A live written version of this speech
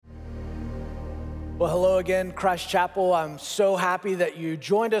Well, hello again, Christ Chapel. I'm so happy that you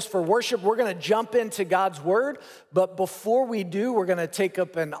joined us for worship. We're going to jump into God's Word, but before we do, we're going to take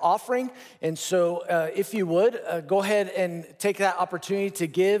up an offering. And so if you would, go ahead and take that opportunity to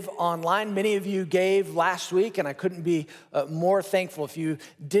give online. Many of you gave last week, and I couldn't be more thankful. If you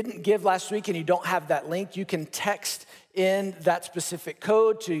didn't give last week and you don't have that link, you can text in that specific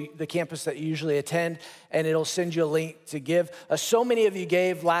code to the campus that you usually attend, and it'll send you a link to give. So many of you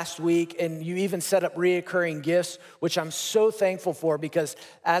gave last week, and you even set up reoccurring gifts, which I'm so thankful for, because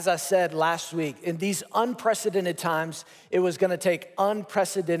as I said last week, in these unprecedented times, it was gonna take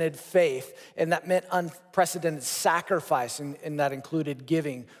unprecedented faith, and that meant unprecedented sacrifice, and that included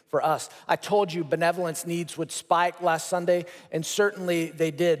giving for us. I told you benevolence needs would spike last Sunday, and certainly they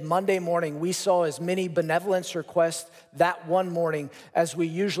did. Monday morning, we saw as many benevolence requests that one morning as we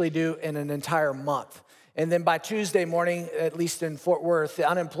usually do in an entire month. And then by Tuesday morning, at least in Fort Worth, the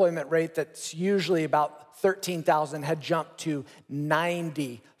unemployment rate that's usually about 13,000 had jumped to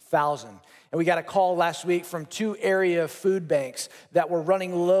 90,000. And we got a call last week from 2 area food banks that were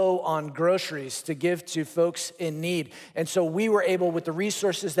running low on groceries to give to folks in need. And so we were able, with the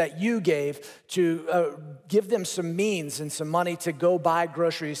resources that you gave, to give them some means and some money to go buy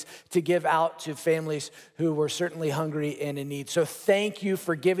groceries to give out to families who were certainly hungry and in need. So thank you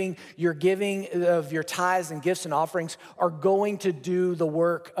for giving. Your giving of your tithes and gifts and offerings are going to do the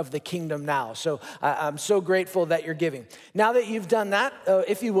work of the kingdom now. So I'm so grateful that you're giving. Now that you've done that,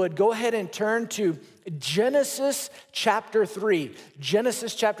 if you would, go ahead and turn to Genesis chapter 3.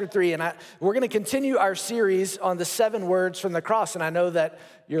 Genesis chapter 3. And we're going to continue our series on the 7 words from the cross. And I know that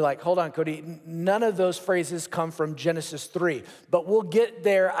you're like, hold on, Cody, none of those phrases come from Genesis 3. But we'll get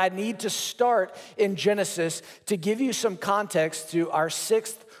there. I need to start in Genesis to give you some context to our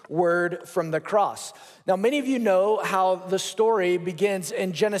 6th word from the cross. Now, many of you know how the story begins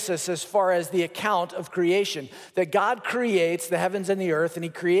in Genesis as far as the account of creation, that God creates the heavens and the earth, and he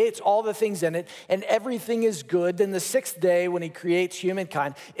creates all the things in it, and everything is good. Then the 6th day, when he creates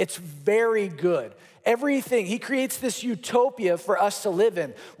humankind, it's very good. Everything, he creates this utopia for us to live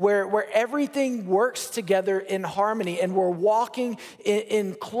in, where everything works together in harmony, and we're walking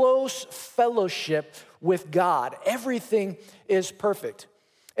in close fellowship with God. Everything is perfect.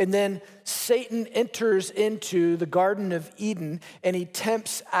 And then Satan enters into the Garden of Eden, and he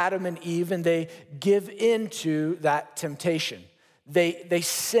tempts Adam and Eve, and they give into that temptation. They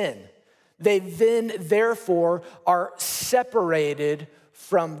sin. They then, therefore, are separated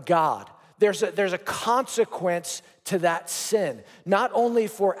from God. There's a consequence to that sin, not only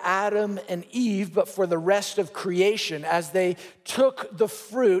for Adam and Eve, but for the rest of creation. As they took the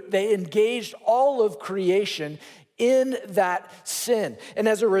fruit, they engaged all of creation in that sin. And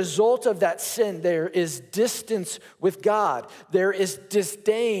as a result of that sin, there is distance with God. There is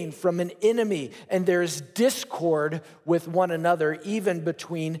disdain from an enemy, and there is discord with one another, even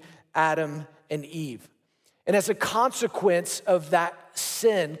between Adam and Eve. And as a consequence of that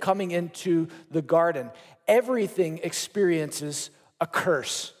sin coming into the garden, everything experiences a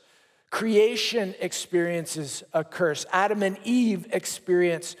curse. Creation experiences a curse. Adam and Eve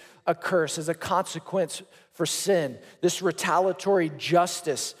experience a curse as a consequence for sin, this retaliatory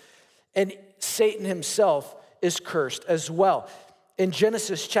justice. And Satan himself is cursed as well. In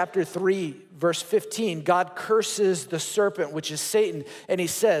Genesis chapter 3, verse 15, God curses the serpent, which is Satan, and he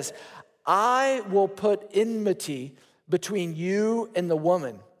says, I will put enmity between you and the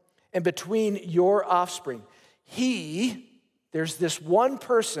woman, and between your offspring. There's this one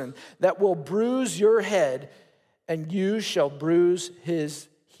person that will bruise your head, and you shall bruise his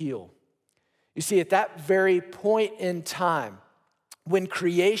heel. You see, at that very point in time, when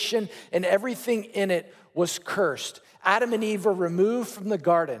creation and everything in it was cursed, Adam and Eve are removed from the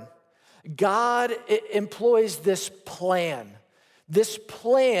garden, God employs this plan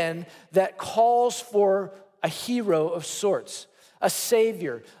that calls for a hero of sorts, a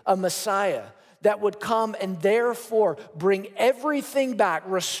savior, a Messiah, that would come and therefore bring everything back,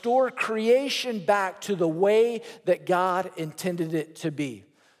 restore creation back to the way that God intended it to be.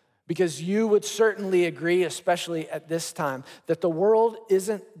 Because you would certainly agree, especially at this time, that the world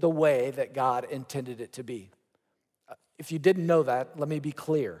isn't the way that God intended it to be. If you didn't know that, let me be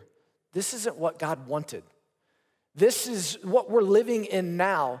clear. This isn't what God wanted. This is what we're living in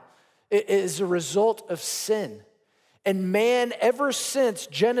now. It is a result of sin. And man, ever since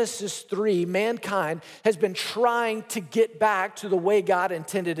Genesis 3, mankind has been trying to get back to the way God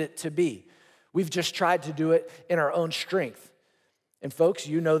intended it to be. We've just tried to do it in our own strength. And folks,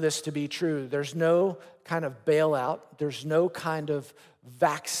 you know this to be true. There's no kind of bailout. There's no kind of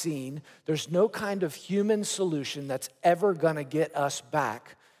vaccine. There's no kind of human solution that's ever gonna get us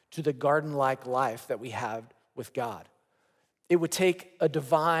back to the garden-like life that we have with God. It would take a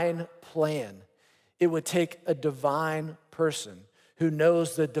divine plan. It would take a divine person who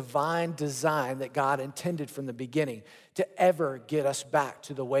knows the divine design that God intended from the beginning to ever get us back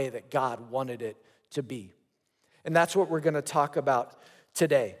to the way that God wanted it to be. And that's what we're going to talk about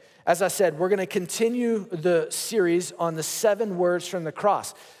today. As I said, we're going to continue the series on the 7 words from the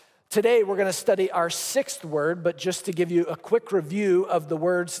cross. Today, we're going to study our 6th word, but just to give you a quick review of the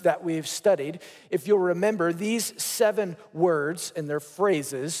words that we've studied, if you'll remember, these 7 words, and they're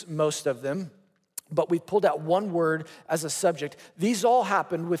phrases, most of them, but we've pulled out one word as a subject. These all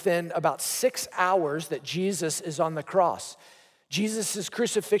happened within about 6 hours that Jesus is on the cross. Jesus'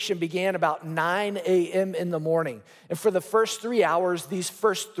 crucifixion began about 9 a.m. in the morning. And for the first 3 hours, these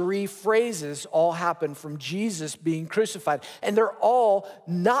first 3 phrases all happened from Jesus being crucified. And they're all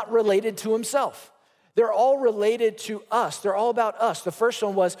not related to himself. They're all related to us. They're all about us. The first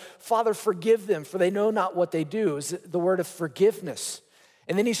one was, Father, forgive them, for they know not what they do. Is the word of forgiveness.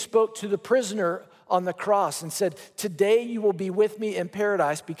 And then he spoke to the prisoner on the cross and said, today you will be with me in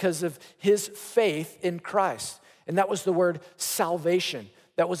paradise because of his faith in Christ. And that was the word salvation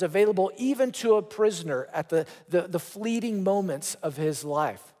that was available even to a prisoner at the fleeting moments of his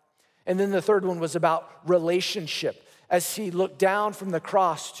life. And then the third one was about relationship. As he looked down from the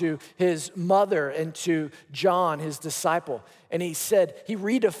cross to his mother and to John, his disciple, and he said, he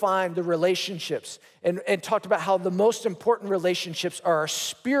redefined the relationships and talked about how the most important relationships are our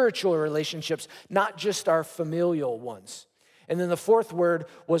spiritual relationships, not just our familial ones. And then the fourth word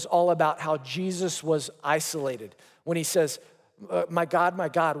was all about how Jesus was isolated when he says, my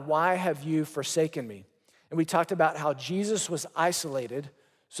God, why have you forsaken me? And we talked about how Jesus was isolated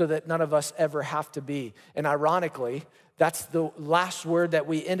so that none of us ever have to be. And ironically, that's the last word that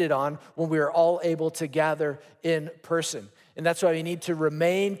we ended on when we were all able to gather in person. And that's why we need to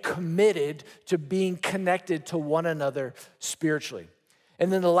remain committed to being connected to one another spiritually.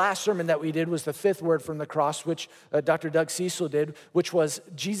 And then the last sermon that we did was the 5th word from the cross, which Dr. Doug Cecil did, which was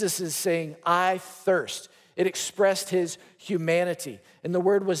Jesus is saying, I thirst. It expressed his humanity. And the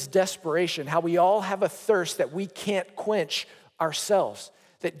word was desperation, how we all have a thirst that we can't quench ourselves.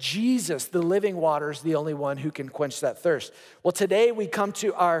 That Jesus, the living water, is the only one who can quench that thirst. Well, today we come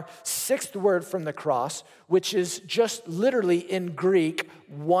to our 6th word from the cross, which is just literally in Greek,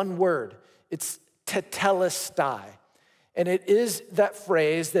 one word. It's tetelestai. And it is that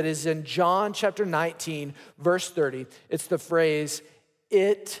phrase that is in John chapter 19, verse 30. It's the phrase,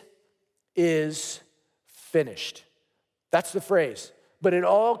 it is finished. That's the phrase. But it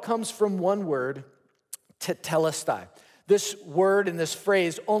all comes from one word, tetelestai. This word and this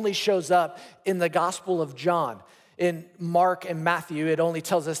phrase only shows up in the Gospel of John. In Mark and Matthew, it only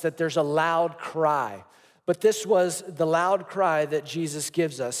tells us that there's a loud cry. But this was the loud cry that Jesus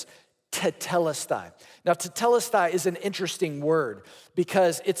gives us, tetelestai. Now, tetelestai is an interesting word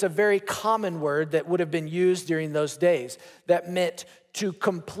because it's a very common word that would have been used during those days that meant to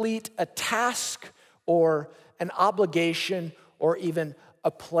complete a task or an obligation or even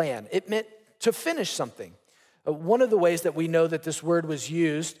a plan. It meant to finish something. One of the ways that we know that this word was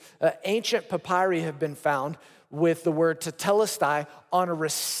used, ancient papyri have been found with the word tetelestai on a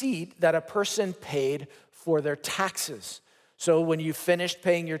receipt that a person paid for their taxes. So when you finished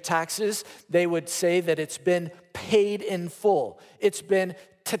paying your taxes, they would say that it's been paid in full. It's been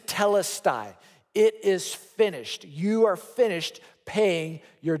tetelestai. It is finished. You are finished paying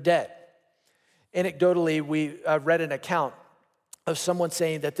your debt. Anecdotally, we read an account of someone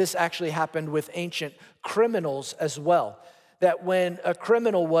saying that this actually happened with ancient criminals as well. That when a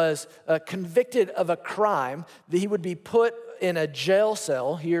criminal was convicted of a crime, that he would be put in a jail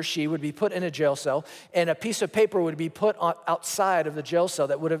cell, he or she would be put in a jail cell, and a piece of paper would be put outside of the jail cell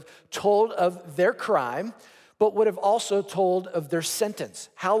that would have told of their crime, but would have also told of their sentence,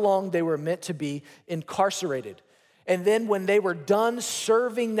 how long they were meant to be incarcerated. And then when they were done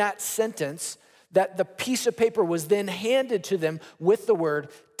serving that sentence, that the piece of paper was then handed to them with the word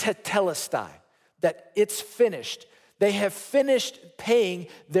tetelestai, that it's finished. They have finished paying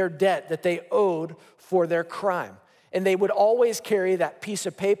their debt that they owed for their crime. And they would always carry that piece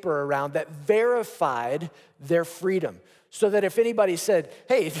of paper around that verified their freedom. So that if anybody said,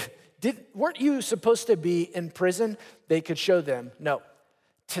 hey, weren't you supposed to be in prison? They could show them, no,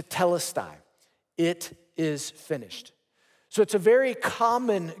 tetelestai, it is finished. So it's a very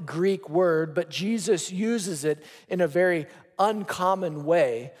common Greek word, but Jesus uses it in a very uncommon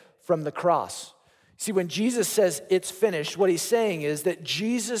way from the cross. See, when Jesus says it's finished, what he's saying is that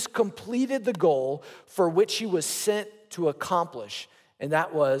Jesus completed the goal for which he was sent to accomplish, and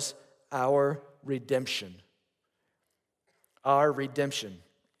that was our redemption. Our redemption.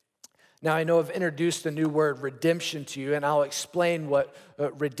 Now, I know I've introduced the new word redemption to you, and I'll explain what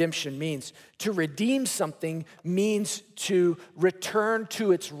redemption means. To redeem something means to return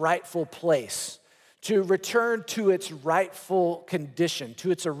to its rightful place, to return to its rightful condition, to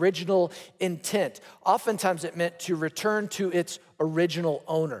its original intent. Oftentimes it meant to return to its original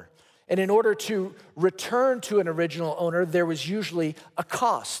owner. And in order to return to an original owner, there was usually a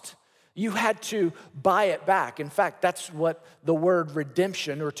cost. You had to buy it back. In fact, that's what the word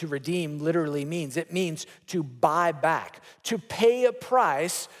redemption or to redeem literally means. It means to buy back, to pay a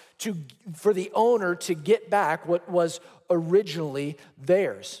price for the owner to get back what was originally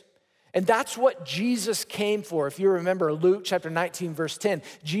theirs. And that's what Jesus came for. If you remember Luke chapter 19, verse 10,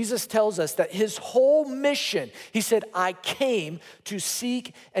 Jesus tells us that his whole mission, he said, I came to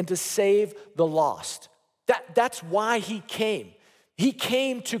seek and to save the lost. That's why he came. He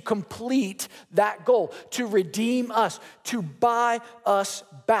came to complete that goal, to redeem us, to buy us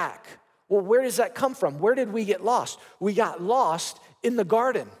back. Well, where does that come from? Where did we get lost? We got lost in the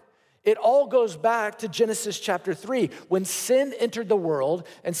garden. It all goes back to Genesis chapter 3. When sin entered the world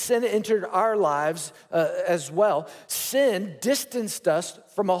and sin entered our lives as well, sin distanced us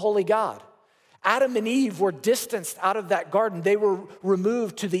from a holy God. Adam and Eve were distanced out of that garden. They were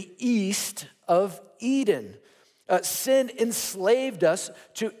removed to the east of Eden. Sin enslaved us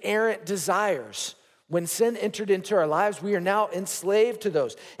to errant desires. When sin entered into our lives, we are now enslaved to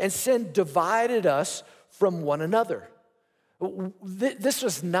those. And sin divided us from one another. This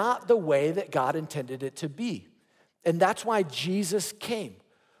was not the way that God intended it to be. And that's why Jesus came,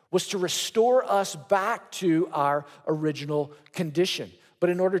 was to restore us back to our original condition. But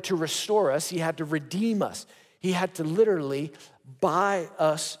in order to restore us, he had to redeem us. He had to literally buy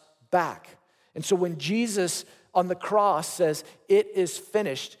us back. And so when Jesus on the cross says, it is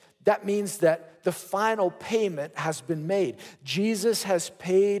finished, that means that the final payment has been made. Jesus has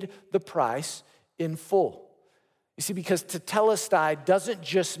paid the price in full. You see, because tetelestai doesn't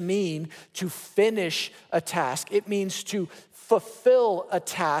just mean to finish a task. It means to fulfill a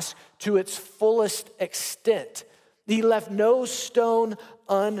task to its fullest extent. He left no stone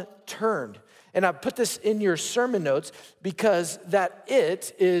unturned. And I put this in your sermon notes because that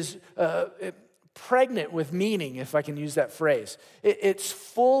it is pregnant with meaning, if I can use that phrase. It's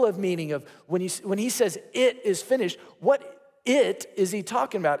full of meaning of when he says it is finished, what it is he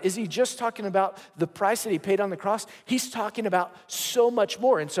talking about? Is he just talking about the price that he paid on the cross? He's talking about so much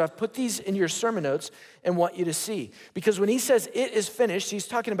more. And so I've put these in your sermon notes and want you to see. Because when he says it is finished, he's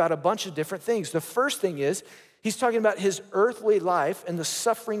talking about a bunch of different things. The first thing is he's talking about his earthly life and the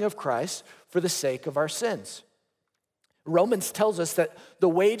suffering of Christ for the sake of our sins. Romans tells us that the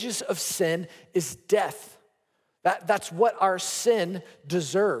wages of sin is death. That's what our sin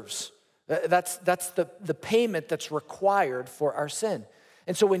deserves. That's the payment that's required for our sin.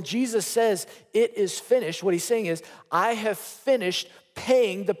 And so when Jesus says it is finished, what he's saying is, I have finished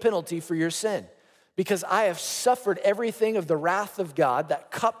paying the penalty for your sin because I have suffered everything of the wrath of God,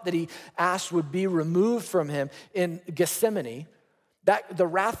 that cup that he asked would be removed from him in Gethsemane. That the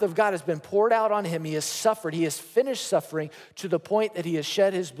wrath of God has been poured out on him. He has suffered. He has finished suffering to the point that he has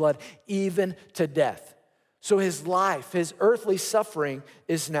shed his blood even to death. So his life, his earthly suffering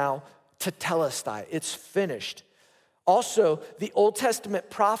is now tetelestai. It's finished. Also, the Old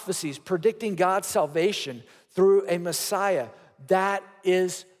Testament prophecies predicting God's salvation through a Messiah, that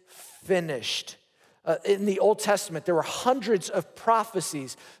is finished. In the Old Testament, there were hundreds of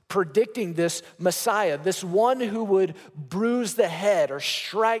prophecies predicting this Messiah, this one who would bruise the head or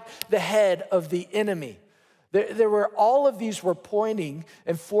strike the head of the enemy. All of these were pointing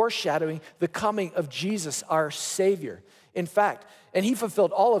and foreshadowing the coming of Jesus, our Savior. In fact, and he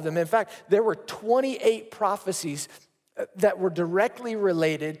fulfilled all of them. In fact, there were 28 prophecies that were directly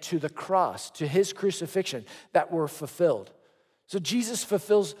related to the cross, to his crucifixion, that were fulfilled. So Jesus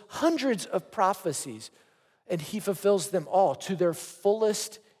fulfills hundreds of prophecies, and he fulfills them all to their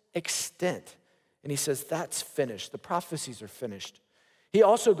fullest extent. And he says, that's finished. The prophecies are finished. He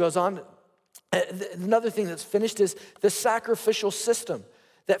also goes on, another thing that's finished is the sacrificial system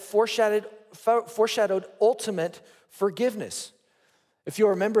that foreshadowed ultimate forgiveness. If you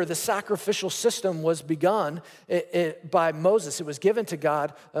remember, the sacrificial system was begun by Moses. It was given to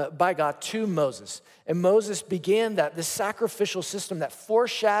God, by God to Moses. And Moses began the sacrificial system that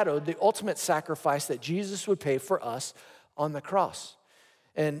foreshadowed the ultimate sacrifice that Jesus would pay for us on the cross.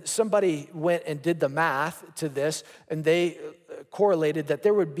 And somebody went and did the math to this, and they correlated that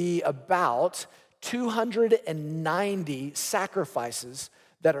there would be about 290 sacrifices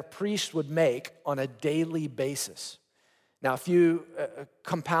that a priest would make on a daily basis. Now, if you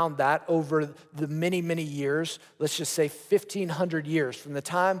compound that over the many, many years, let's just say 1,500 years from the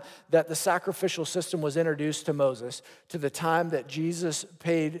time that the sacrificial system was introduced to Moses to the time that Jesus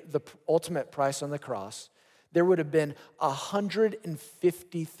paid the ultimate price on the cross, there would have been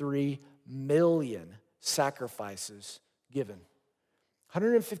 153 million sacrifices given.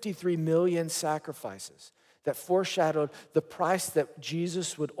 153 million sacrifices that foreshadowed the price that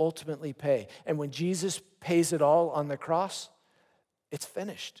Jesus would ultimately pay. And when Jesus pays it all on the cross, it's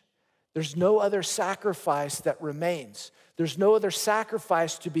finished. There's no other sacrifice that remains. There's no other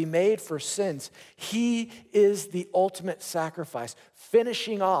sacrifice to be made for sins. He is the ultimate sacrifice,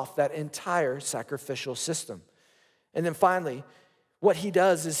 finishing off that entire sacrificial system. And then finally, what he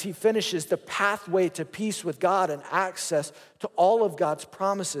does is he finishes the pathway to peace with God and access to all of God's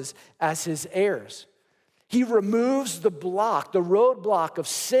promises as his heirs. He removes the roadblock of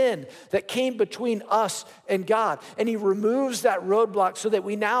sin that came between us and God. And he removes that roadblock so that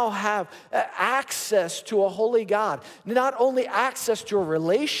we now have access to a holy God. Not only access to a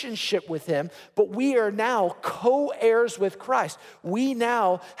relationship with him, but we are now co-heirs with Christ. We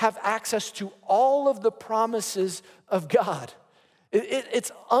now have access to all of the promises of God.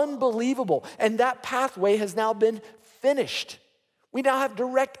 It's unbelievable. And that pathway has now been finished. We now have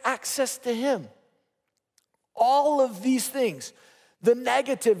direct access to him. All of these things, the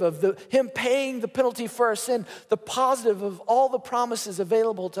negative of him paying the penalty for our sin, the positive of all the promises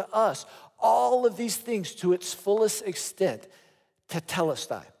available to us, all of these things to its fullest extent,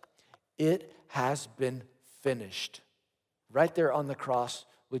 tetelestai. It has been finished. Right there on the cross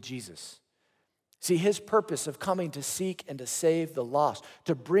with Jesus. See, his purpose of coming to seek and to save the lost,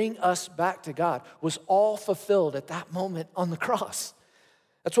 to bring us back to God, was all fulfilled at that moment on the cross.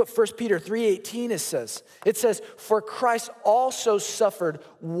 That's what 1 Peter 3:18 says. It says, for Christ also suffered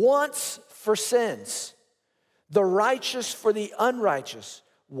once for sins, the righteous for the unrighteous.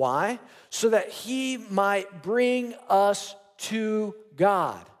 Why? So that he might bring us to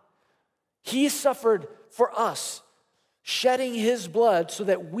God. He suffered for us, shedding his blood so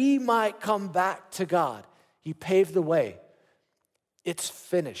that we might come back to God. He paved the way. It's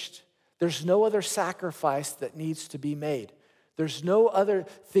finished. There's no other sacrifice that needs to be made. There's no other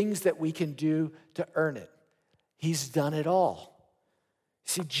things that we can do to earn it. He's done it all.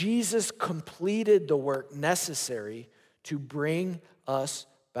 See, Jesus completed the work necessary to bring us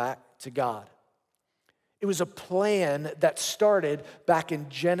back to God. It was a plan that started back in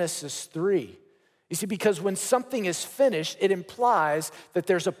Genesis 3. You see, because when something is finished, it implies that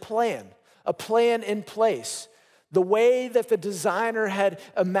there's a plan in place. The way that the designer had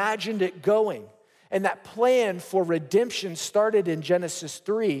imagined it going. And that plan for redemption started in Genesis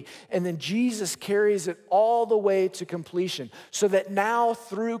 3, and then Jesus carries it all the way to completion, so that now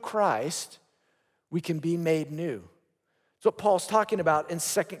through Christ, we can be made new. That's what Paul's talking about in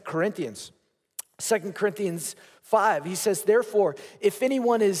 2 Corinthians. 2 Corinthians 5, he says, therefore, if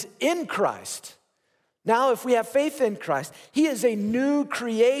anyone is in Christ, now if we have faith in Christ, he is a new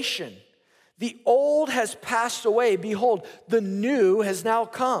creation. The old has passed away. Behold, the new has now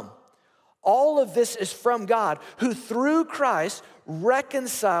come. All of this is from God, who through Christ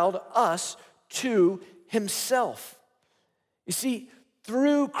reconciled us to himself. You see,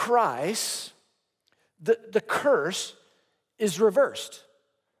 through Christ, the curse is reversed.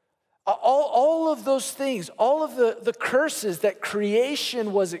 All of those things, all of the curses that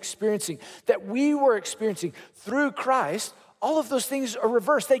creation was experiencing, that we were experiencing through Christ, all of those things are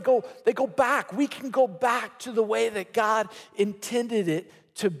reversed. They go back. We can go back to the way that God intended it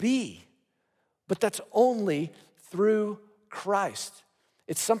to be. But that's only through Christ.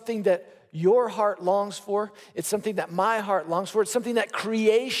 It's something that your heart longs for. It's something that my heart longs for. It's something that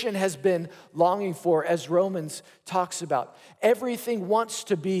creation has been longing for, as Romans talks about. Everything wants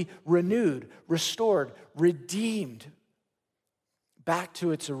to be renewed, restored, redeemed back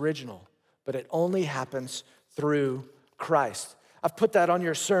to its original. But it only happens through Christ. I've put that on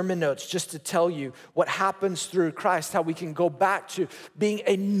your sermon notes just to tell you what happens through Christ, how we can go back to being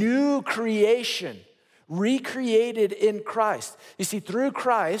a new creation, recreated in Christ. You see, through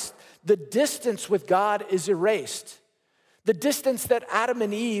Christ, the distance with God is erased. The distance that Adam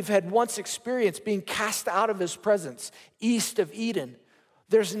and Eve had once experienced, being cast out of his presence, east of Eden,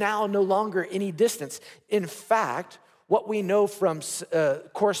 there's now no longer any distance. In fact, what we know from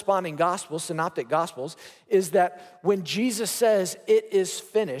corresponding gospels, synoptic gospels, is that when Jesus says it is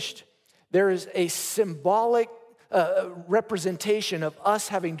finished, there is a symbolic representation of us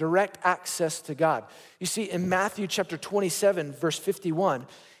having direct access to God. You see, in Matthew chapter 27, verse 51,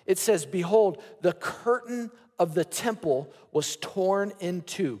 it says, behold, the curtain of the temple was torn in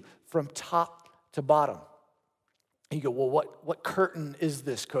two from top to bottom. And you go, well, what curtain is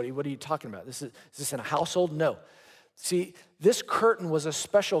this, Cody? What are you talking about? Is this in a household? No. See, this curtain was a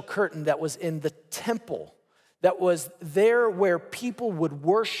special curtain that was in the temple, that was there where people would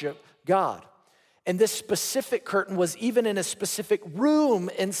worship God. And this specific curtain was even in a specific room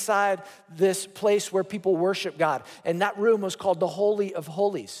inside this place where people worship God. And that room was called the Holy of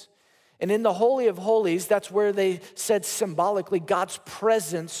Holies. And in the Holy of Holies, that's where they said symbolically God's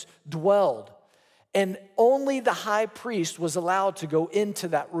presence dwelled. And only the high priest was allowed to go into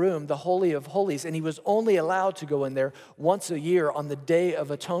that room, the Holy of Holies, and he was only allowed to go in there once a year on the Day of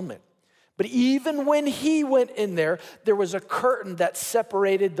Atonement. But even when he went in there, there was a curtain that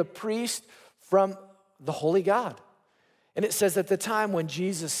separated the priest from the holy God. And it says at the time when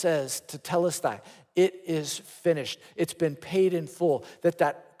Jesus says to Telestai, it is finished, it's been paid in full,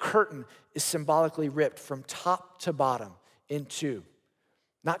 that curtain is symbolically ripped from top to bottom in two.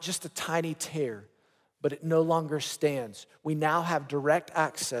 Not just a tiny tear, but it no longer stands. We now have direct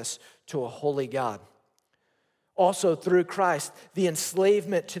access to a holy God. Also, through Christ, the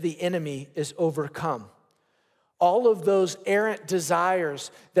enslavement to the enemy is overcome. All of those errant desires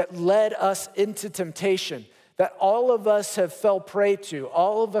that led us into temptation, that all of us have fallen prey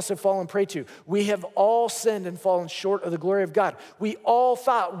to, we have all sinned and fallen short of the glory of God. We all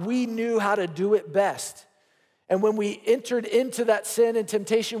thought we knew how to do it best. And when we entered into that sin and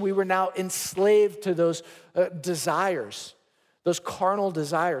temptation, we were now enslaved to those desires, those carnal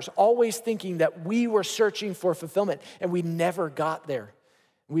desires, always thinking that we were searching for fulfillment, and we never got there.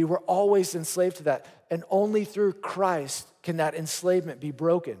 We were always enslaved to that, and only through Christ can that enslavement be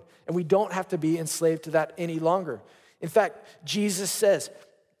broken, and we don't have to be enslaved to that any longer. In fact, Jesus says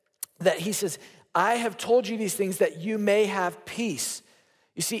that he says, I have told you these things that you may have peace.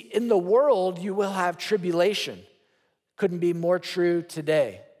 You see, in the world, you will have tribulation. Couldn't be more true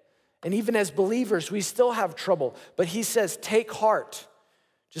today. And even as believers, we still have trouble. But he says, take heart.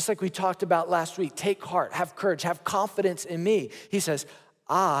 Just like we talked about last week, take heart, have courage, have confidence in me. He says,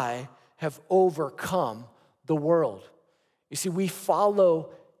 I have overcome the world. You see, we follow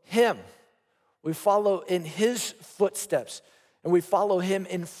him. We follow in his footsteps. And we follow him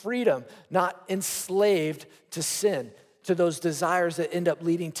in freedom, not enslaved to sin, to those desires that end up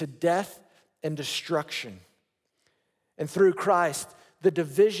leading to death and destruction. And through Christ, the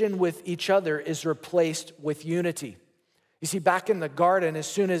division with each other is replaced with unity. You see, back in the garden, as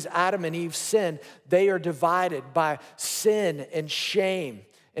soon as Adam and Eve sinned, they are divided by sin and shame.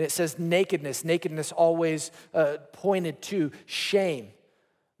 And it says nakedness. Nakedness always pointed to shame.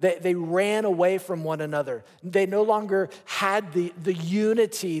 They ran away from one another. They no longer had the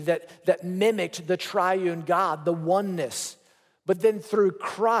unity that mimicked the triune God, the oneness. But then through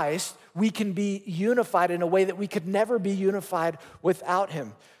Christ, we can be unified in a way that we could never be unified without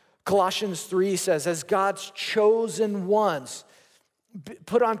him. Colossians 3 says, as God's chosen ones,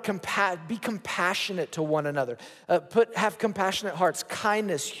 be compassionate to one another. Have compassionate hearts,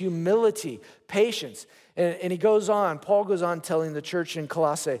 kindness, humility, patience. And he goes on, Paul goes on telling the church in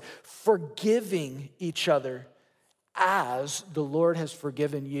Colossae, forgiving each other as the Lord has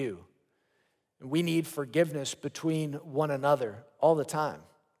forgiven you. And we need forgiveness between one another all the time.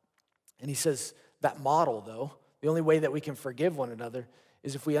 And he says that model, though, the only way that we can forgive one another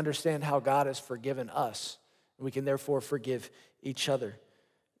is if we understand how God has forgiven us. And we can therefore forgive each other.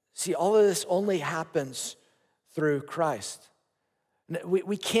 See, all of this only happens through Christ.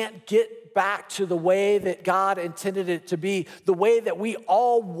 We can't get back to the way that God intended it to be, the way that we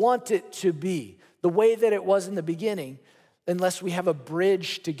all want it to be, the way that it was in the beginning, unless we have a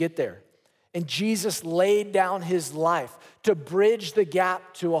bridge to get there. And Jesus laid down his life to bridge the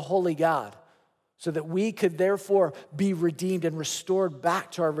gap to a holy God so that we could therefore be redeemed and restored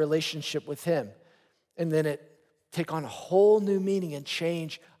back to our relationship with him. And then it take on a whole new meaning and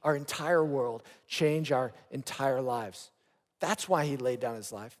change our entire world, change our entire lives. That's why he laid down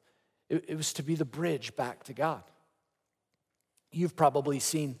his life. It was to be the bridge back to God. You've probably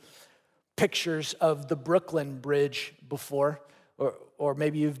seen pictures of the Brooklyn Bridge before, or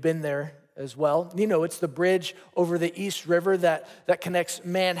maybe you've been there as well. You know, it's the bridge over the East River that connects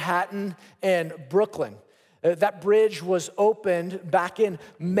Manhattan and Brooklyn. That bridge was opened back in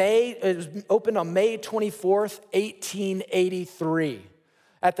May. It was opened on May 24th, 1883.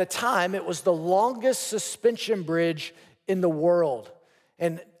 At the time, it was the longest suspension bridge in the world.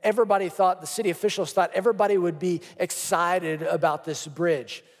 And everybody thought, the city officials thought everybody would be excited about this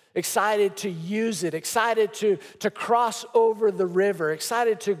bridge, excited to use it, excited to cross over the river,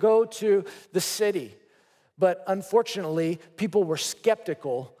 excited to go to the city. But unfortunately, people were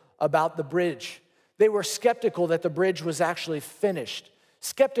skeptical about the bridge. They were skeptical that the bridge was actually finished,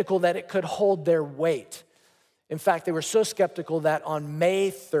 skeptical that it could hold their weight. In fact, they were so skeptical that on May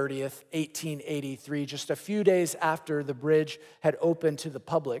 30th, 1883, just a few days after the bridge had opened to the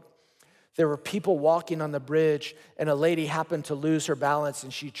public, there were people walking on the bridge, and a lady happened to lose her balance,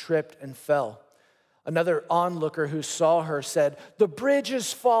 and she tripped and fell. Another onlooker who saw her said, "The bridge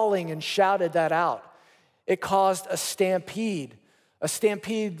is falling," and shouted that out. It caused a stampede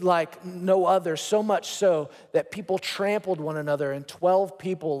like no other, so much so that people trampled one another, and 12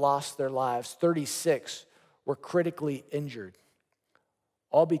 people lost their lives. 36 were critically injured,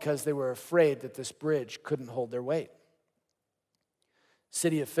 all because they were afraid that this bridge couldn't hold their weight.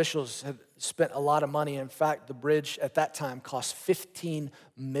 City officials had spent a lot of money. In fact, the bridge at that time cost $15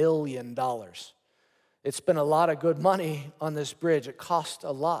 million. It spent a lot of good money on this bridge. It cost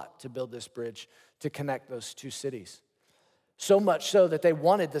a lot to build this bridge to connect those two cities. So much so that they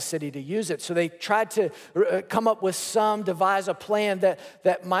wanted the city to use it. So they tried to devise a plan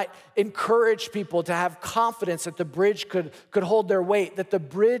that might encourage people to have confidence that the bridge could hold their weight, that the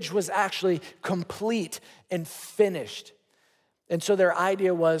bridge was actually complete and finished. And so their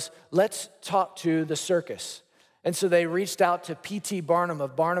idea was, let's talk to the circus. And so they reached out to P.T. Barnum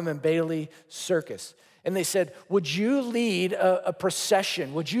of Barnum and Bailey Circus. And they said, would you lead a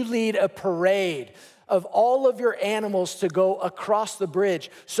procession? Would you lead a parade of all of your animals to go across the bridge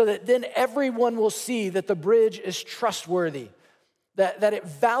so that then everyone will see that the bridge is trustworthy, that it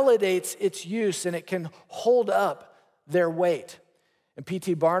validates its use and it can hold up their weight? And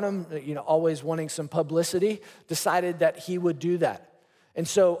P.T. Barnum, always wanting some publicity, decided that he would do that. And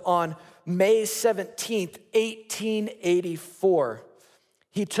so on May 17th, 1884,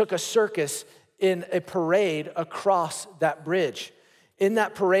 he took a circus in a parade across that bridge. In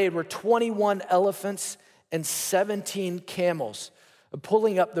that parade were 21 elephants and 17 camels.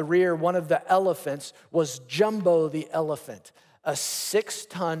 Pulling up the rear, one of the elephants was Jumbo the elephant, a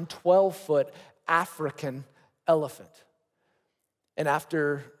 6-ton, 12-foot African elephant. And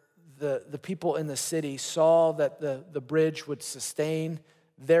after the people in the city saw that the bridge would sustain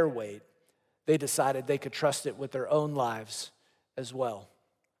their weight, they decided they could trust it with their own lives as well.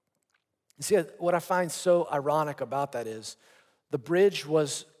 You see, what I find so ironic about that is the bridge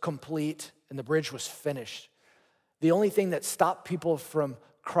was complete and the bridge was finished. The only thing that stopped people from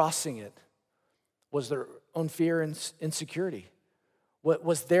crossing it was their own fear and insecurity. What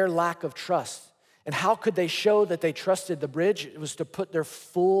was their lack of trust? And how could they show that they trusted the bridge? It was to put their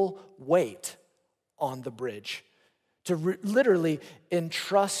full weight on the bridge, to literally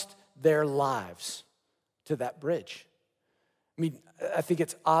entrust their lives to that bridge. I mean, I think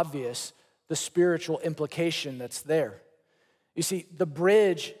it's obvious the spiritual implication that's there. You see, the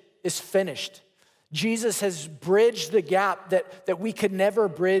bridge is finished. Jesus has bridged the gap that we could never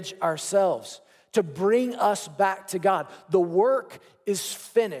bridge ourselves to bring us back to God. The work is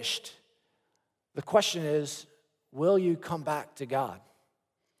finished. The question is, will you come back to God?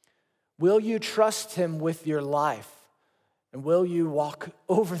 Will you trust Him with your life? And will you walk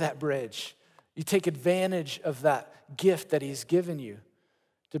over that bridge? You take advantage of that gift that He's given you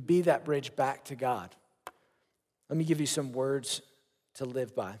to be that bridge back to God. Let me give you some words to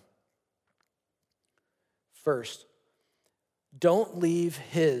live by. First, don't leave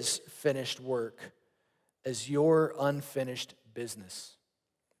His finished work as your unfinished business.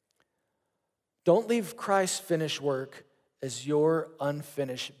 Don't leave Christ's finished work as your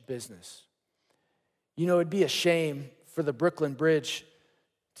unfinished business. It'd be a shame for the Brooklyn Bridge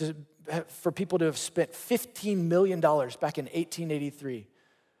for people to have spent $15 million back in 1883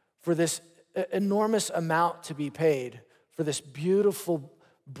 for this enormous amount to be paid for this beautiful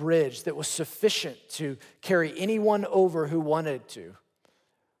bridge that was sufficient to carry anyone over who wanted to,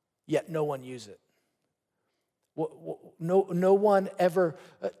 yet no one used it. No one ever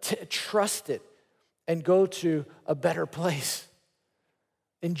trust it and go to a better place.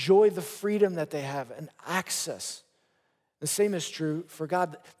 Enjoy the freedom that they have and access. The same is true for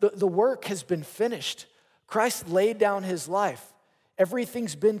God. The work has been finished. Christ laid down His life.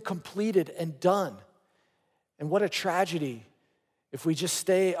 Everything's been completed and done. And what a tragedy if we just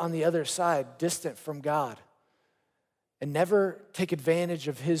stay on the other side, distant from God, and never take advantage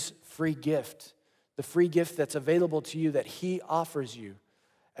of His free gift, the free gift that's available to you that He offers you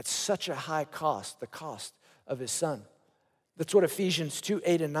at such a high cost, the cost of His Son. That's what Ephesians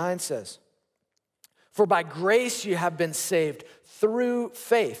 2:8-9 says. For by grace you have been saved through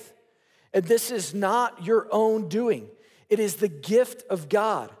faith. And this is not your own doing. It is the gift of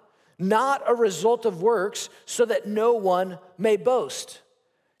God, not a result of works, so that no one may boast.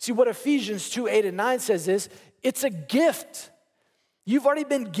 See, what Ephesians 2:8-9 says is, it's a gift. You've already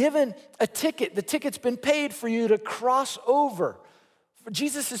been given a ticket. The ticket's been paid for you to cross over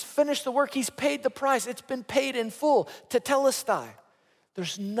Jesus has finished the work. He's paid the price. It's been paid in full, tetelestai.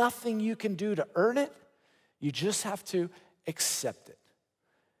 There's nothing you can do to earn it. You just have to accept it.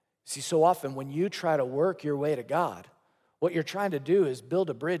 See, so often when you try to work your way to God, what you're trying to do is build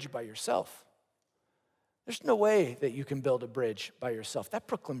a bridge by yourself. There's no way that you can build a bridge by yourself. That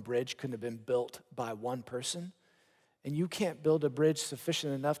Brooklyn Bridge couldn't have been built by one person, and you can't build a bridge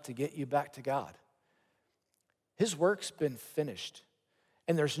sufficient enough to get you back to God. His work's been finished,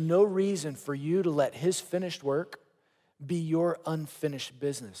 and there's no reason for you to let his finished work be your unfinished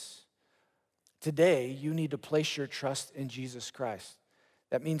business. Today, you need to place your trust in Jesus Christ.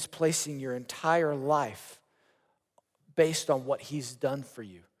 That means placing your entire life based on what he's done for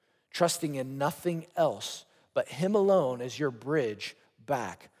you, trusting in nothing else but him alone as your bridge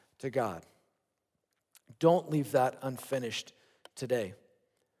back to God. Don't leave that unfinished today.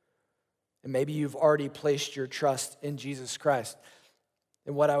 And maybe you've already placed your trust in Jesus Christ.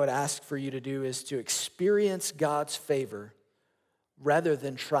 And what I would ask for you to do is to experience God's favor rather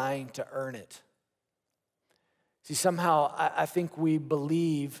than trying to earn it. See, somehow I think we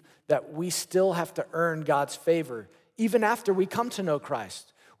believe that we still have to earn God's favor even after we come to know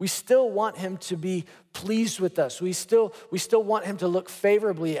Christ. We still want him to be pleased with us. We still want him to look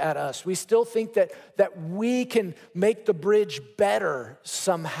favorably at us. We still think that we can make the bridge better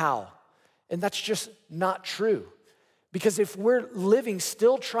somehow. And that's just not true. Because if we're living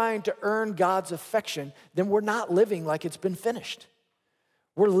still trying to earn God's affection, then we're not living like it's been finished.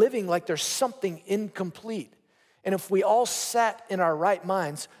 We're living like there's something incomplete. And if we all sat in our right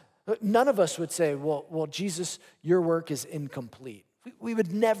minds, none of us would say, well, Jesus, your work is incomplete. We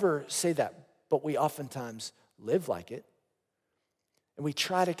would never say that, but we oftentimes live like it. And we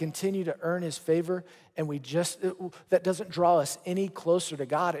try to continue to earn his favor, and that doesn't draw us any closer to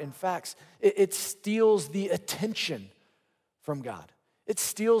God. In fact, it steals the attention from God. It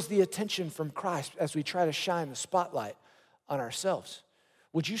steals the attention from Christ as we try to shine the spotlight on ourselves.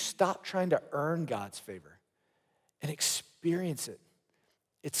 Would you stop trying to earn God's favor and experience it?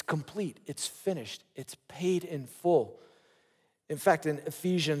 It's complete, it's finished, it's paid in full. In fact, in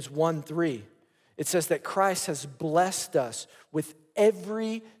Ephesians 1:3, it says that Christ has blessed us with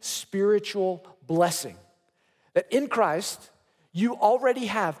every spiritual blessing. That in Christ, you already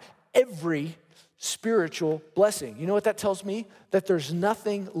have every spiritual blessing. You know what that tells me? That there's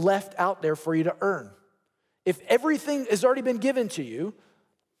nothing left out there for you to earn. If everything has already been given to you,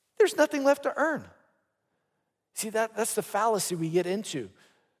 there's nothing left to earn. See, that's the fallacy we get into.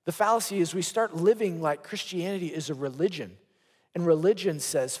 The fallacy is we start living like Christianity is a religion. And religion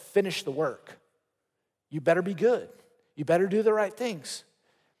says, finish the work. You better be good. You better do the right things.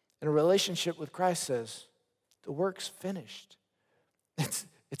 And a relationship with Christ says, the work's finished.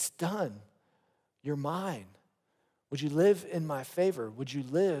 It's done. You're mine. Would you live in my favor? Would you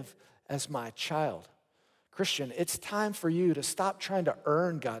live as my child? Christian, it's time for you to stop trying to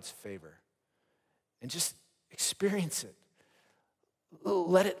earn God's favor and just experience it.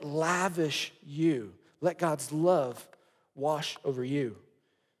 Let it lavish you. Let God's love wash over you.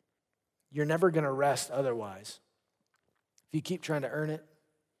 You're never going to rest otherwise. If you keep trying to earn it,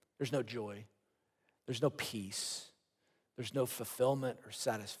 there's no joy. There's no peace. There's no fulfillment or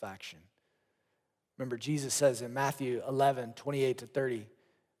satisfaction. Remember, Jesus says in Matthew 11:28-30,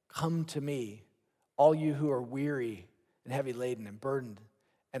 come to me, all you who are weary and heavy laden and burdened,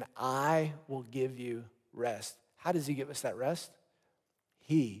 and I will give you rest. How does he give us that rest?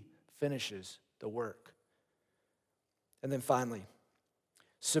 He finishes the work. And then finally,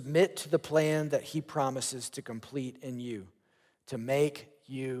 submit to the plan that he promises to complete in you, to make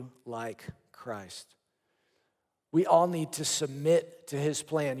you like Christ. We all need to submit to his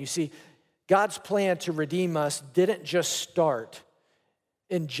plan. You see, God's plan to redeem us didn't just start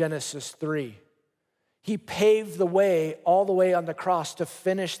in Genesis 3. He paved the way all the way on the cross to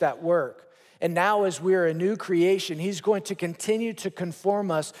finish that work. And now as we're a new creation, he's going to continue to conform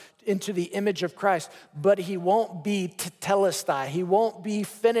us into the image of Christ, but he won't be tetelestai. He won't be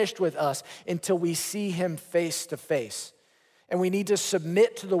finished with us until we see him face to face. And we need to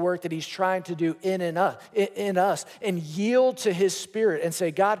submit to the work that he's trying to do in us and yield to his spirit and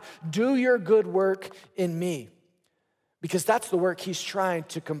say, God, do your good work in me. Because that's the work he's trying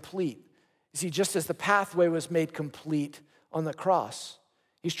to complete. You see, just as the pathway was made complete on the cross,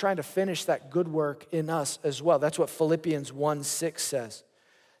 he's trying to finish that good work in us as well. That's what Philippians 1:6 says,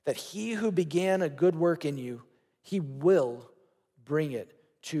 that he who began a good work in you, he will bring it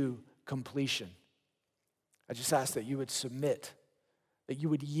to completion. I just ask that you would submit, that you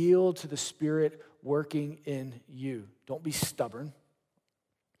would yield to the Spirit working in you. Don't be stubborn.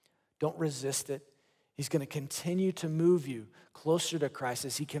 Don't resist it. He's going to continue to move you closer to Christ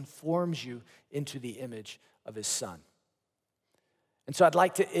as he conforms you into the image of his Son. And so I'd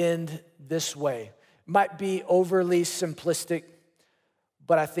like to end this way. It might be overly simplistic,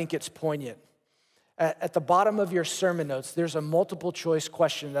 but I think it's poignant. At the bottom of your sermon notes, there's a multiple choice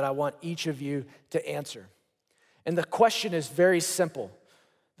question that I want each of you to answer. And the question is very simple.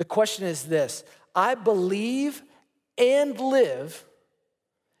 The question is this: I believe and live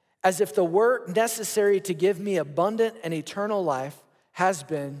as if the work necessary to give me abundant and eternal life has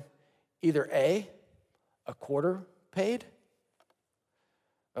been either A, a quarter paid,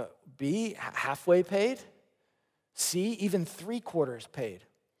 B, halfway paid, C, even 3/4 paid,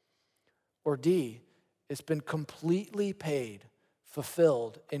 or D, it's been completely paid,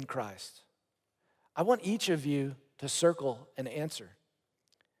 fulfilled in Christ. I want each of you to circle an answer.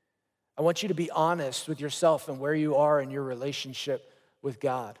 I want you to be honest with yourself and where you are in your relationship with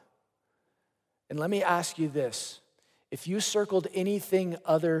God. And let me ask you this: if you circled anything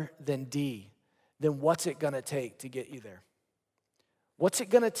other than D, then what's it gonna take to get you there? What's it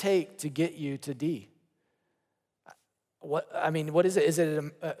gonna take to get you to D? What is it? Is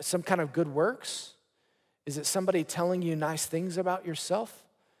it some kind of good works? Is it somebody telling you nice things about yourself?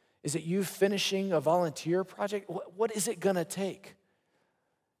 Is it you finishing a volunteer project? What is it gonna take?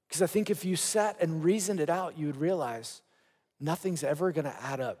 Because I think if you sat and reasoned it out, you would realize nothing's ever gonna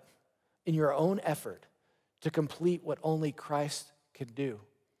add up in your own effort to complete what only Christ can do.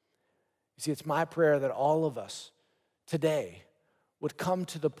 You see, it's my prayer that all of us today would come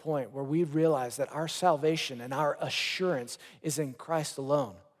to the point where we realize that our salvation and our assurance is in Christ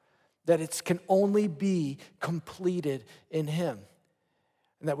alone, that it can only be completed in him,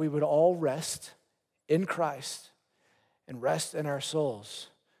 and that we would all rest in Christ and rest in our souls,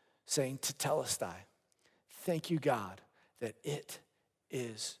 saying, Tetelestai, thank you, God, that it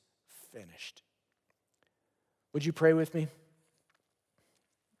is finished. Would you pray with me?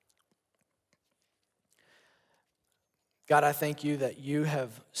 God, I thank you that you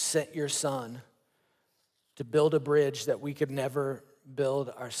have sent your Son to build a bridge that we could never build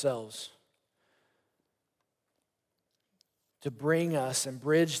ourselves, to bring us and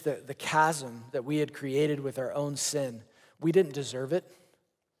bridge the chasm that we had created with our own sin. We didn't deserve it.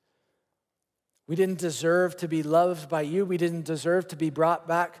 We didn't deserve to be loved by you. We didn't deserve to be brought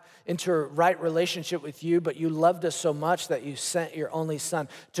back into a right relationship with you, but you loved us so much that you sent your only Son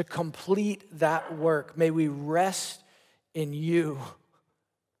to complete that work. May we rest in you.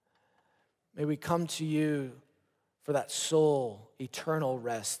 May we come to you for that soul, eternal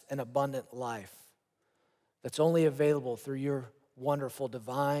rest and abundant life that's only available through your wonderful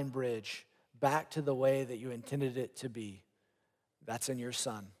divine bridge back to the way that you intended it to be. That's in your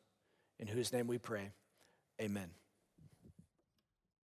Son, in whose name we pray. Amen.